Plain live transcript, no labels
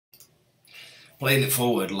Playing it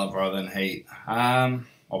forward, love rather than hate.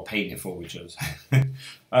 Or paying it forward, shows.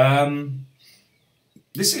 um,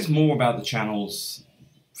 this is more about the channels,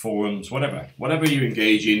 forums, whatever you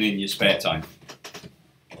engage in your spare time.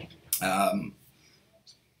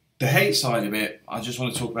 The hate side of it, I just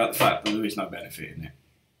want to talk about the fact that there is no benefit in it.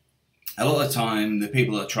 A lot of the time, the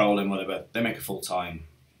people that are trolling, whatever, they make a full-time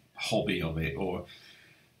hobby of it, or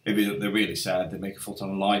if they're really sad, they make a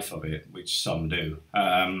full-time life of it, which some do.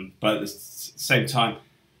 But at the same time,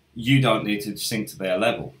 you don't need to sink to their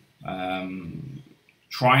level.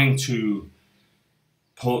 Trying to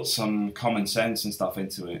put some common sense and stuff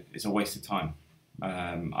into it is a waste of time.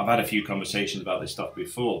 I've had a few conversations about this stuff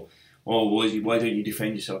before. Well, why don't you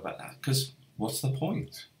defend yourself about that? Because what's the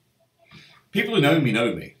point? People who know me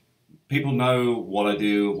know me. People know what I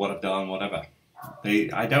do, what I've done, whatever.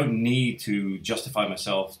 I don't need to justify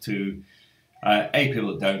myself to A, people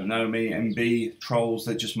that don't know me, and B, trolls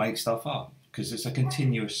that just make stuff up. Because it's a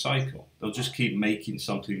continuous cycle. They'll just keep making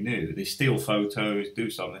something new. They steal photos, do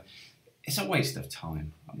something. It's a waste of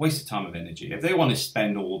time. A waste of time of energy. If they want to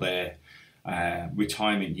spend all their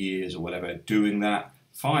retirement years or whatever doing that,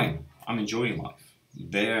 fine. I'm enjoying life.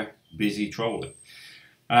 They're busy trolling.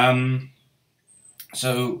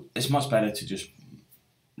 So it's much better to just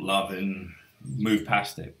love and move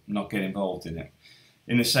past it, not get involved in it.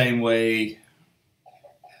 In the same way,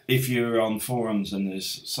 if you're on forums and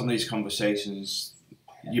there's some of these conversations,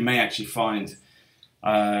 you may actually find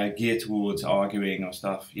geared towards arguing or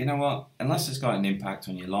stuff. You know what? Unless it's got an impact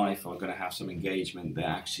on your life or going to have some engagement that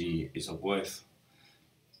actually is of worth,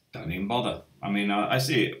 don't even bother. I mean, I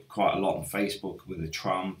see it quite a lot on Facebook with the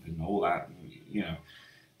Trump and all that, you know,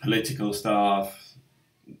 political stuff,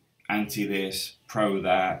 anti this, pro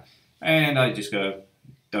that, and I just go,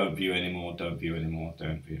 don't view anymore, don't view anymore,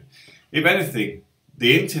 don't view. If anything,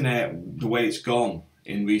 the internet, the way it's gone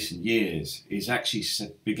in recent years, is actually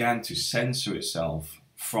began to censor itself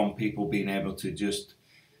from people being able to just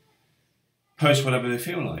post whatever they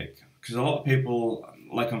feel like. Because a lot of people,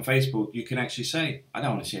 like on Facebook, you can actually say, I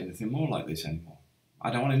don't want to see anything more like this anymore. I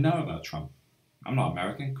don't want to know about Trump. I'm not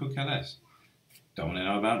American, could care less. Don't want to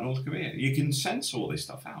know about North Korea. You can censor all this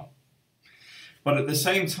stuff out. But at the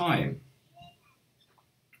same time,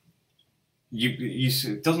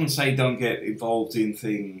 it doesn't say don't get involved in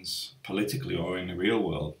things politically or in the real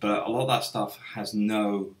world, but a lot of that stuff has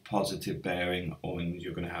no positive bearing, or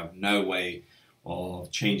you're going to have no way of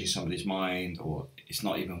changing somebody's mind, or it's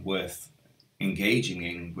not even worth engaging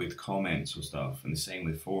in with comments or stuff. And the same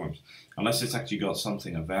with forums. Unless it's actually got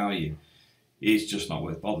something of value, it's just not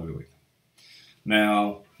worth bothering with.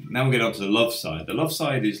 Now we get on to the love side. The love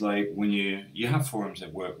side is like when you have forums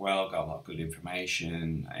that work well, got a lot of good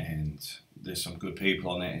information, and there's some good people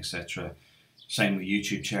on it, etc. Same with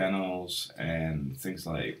YouTube channels and things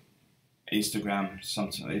like Instagram.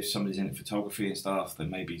 Sometimes if somebody's into photography and stuff, there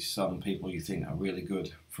may be some people you think are really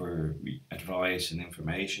good for advice and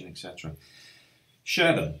information, etc.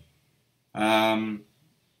 Share them. On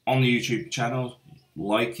the YouTube channel,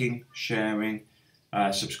 liking, sharing,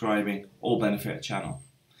 subscribing, all benefit a channel.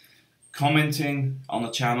 Commenting on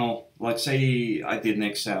the channel, like say I did an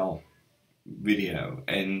Excel video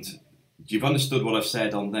and you've understood what I've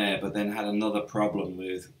said on there, but then had another problem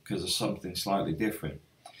with because of something slightly different,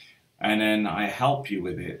 and then I help you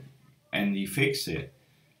with it and you fix it,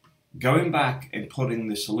 going back and putting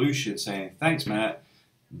the solution, saying thanks Matt,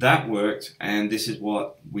 that worked and this is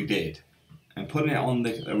what we did, and putting it on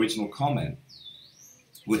the original comment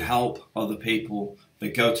would help other people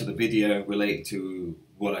that go to the video relate to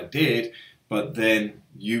what I did, but then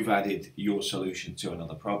you've added your solution to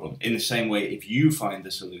another problem. In the same way, if you find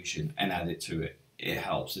the solution and add it to it, it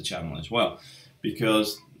helps the channel as well.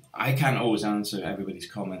 Because I can't always answer everybody's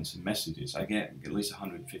comments and messages. I get at least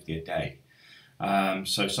 150 a day.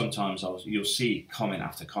 So sometimes you'll see comment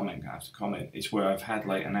after comment after comment. It's where I've had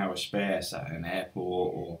like an hour spare sat at an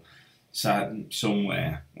airport or sat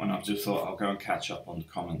somewhere when I've just thought I'll go and catch up on the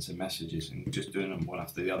comments and messages and just doing them one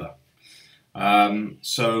after the other.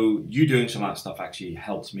 So you doing some of that stuff actually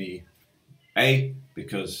helps me, A,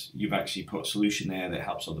 because you've actually put a solution there that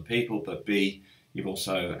helps other people, but B, you've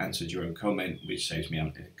also answered your own comment, which saves me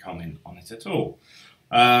having to comment on it at all.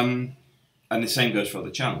 And the same goes for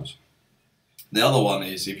other channels. The other one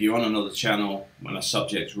is if you're on another channel when a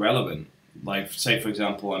subject's relevant, like say for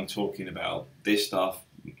example I'm talking about this stuff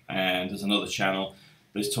and there's another channel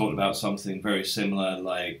that's talking about something very similar,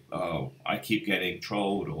 like oh, I keep getting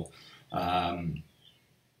trolled, or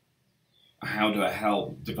how do I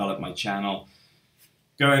help develop my channel,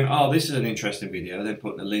 going, oh, this is an interesting video, then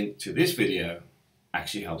putting a link to this video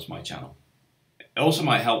actually helps my channel. It also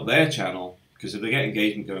might help their channel because if they get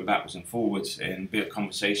engagement going backwards and forwards and a bit of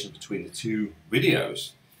conversation between the two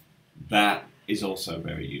videos, that is also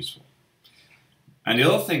very useful. And the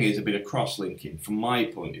other thing is a bit of cross-linking from my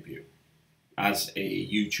point of view as a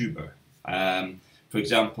YouTuber. For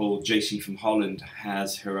example, JC from Holland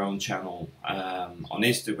has her own channel on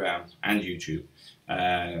Instagram and YouTube.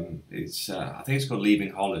 I think it's called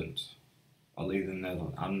Leaving Holland, or Leaving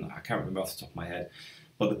Netherlands. I can't remember off the top of my head.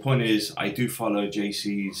 But the point is, I do follow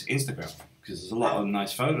JC's Instagram because there's a lot of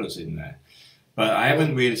nice photos in there. But I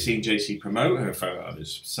haven't really seen JC promote her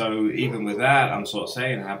photos. So even with that, I'm sort of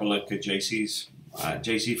saying, have a look at JC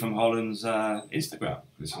from Holland's Instagram.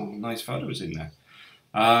 There's some nice photos in there.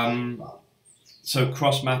 So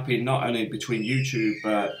cross-mapping, not only between YouTube,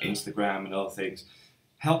 but Instagram and other things,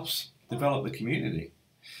 helps develop the community.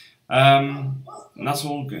 And that's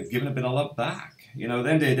all good, giving a bit of love back. You know, at the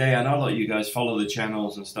end of the day, I know a lot of you guys follow the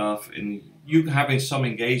channels and stuff, and you having some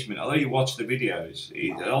engagement, although you watch the videos,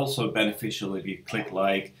 it's also beneficial if you click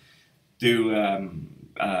like, well,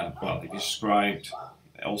 if you subscribed,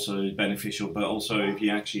 also beneficial, but also if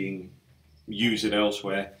you actually use it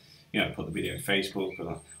elsewhere, you know, put the video on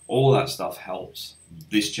Facebook, all that stuff helps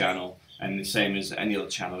this channel, and the same as any other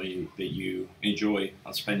channel that you enjoy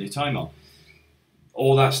and spend your time on.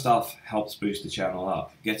 All that stuff helps boost the channel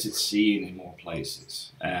up, gets it seen in more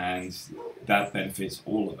places, and that benefits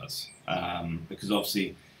all of us. Because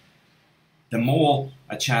obviously, the more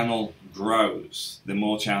a channel grows, the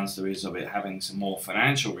more chance there is of it having some more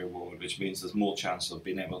financial reward, which means there's more chance of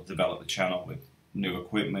being able to develop the channel with new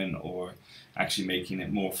equipment or actually making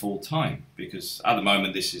it more full-time. Because at the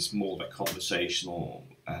moment, this is more of a conversational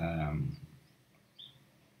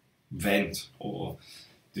vent or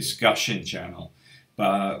discussion channel.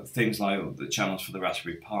 But things like the channels for the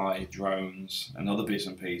Raspberry Pi, drones, and other bits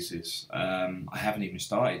and pieces, I haven't even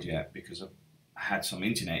started yet because I've had some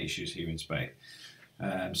internet issues here in Spain.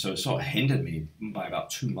 So it sort of hindered me by about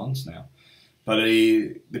 2 months now. But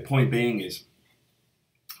the point being is,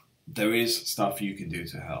 there is stuff you can do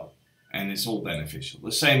to help, and it's all beneficial.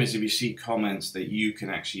 The same as if you see comments that you can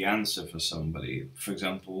actually answer for somebody. For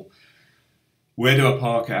example, where do I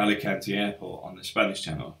park at Alicante Airport on the Spanish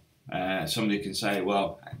channel? Somebody can say,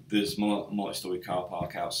 well, there's multi-story car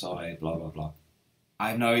park outside, blah, blah, blah.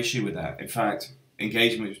 I have no issue with that. In fact,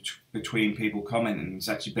 engagement between people commenting is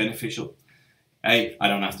actually beneficial. A, I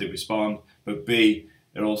don't have to respond, but B,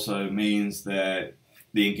 it also means that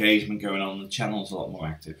the engagement going on the channel is a lot more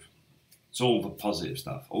active. It's all the positive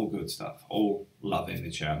stuff, all good stuff, all loving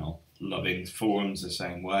the channel, loving forums the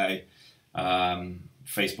same way,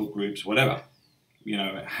 Facebook groups, whatever. You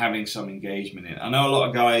know, having some engagement in it. I know a lot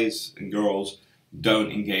of guys and girls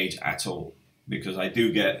don't engage at all, because I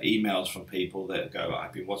do get emails from people that go,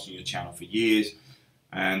 I've been watching your channel for years,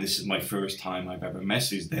 and this is my first time I've ever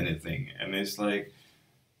messaged anything. And it's like,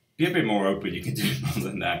 be a bit more open, you can do more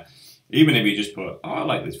than that. Even if you just put, oh, I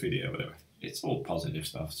like this video, whatever. It's all positive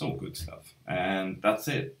stuff, it's all good stuff. And that's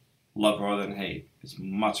it. Love rather than hate. It's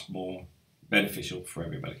much more beneficial for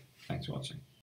everybody. Thanks for watching.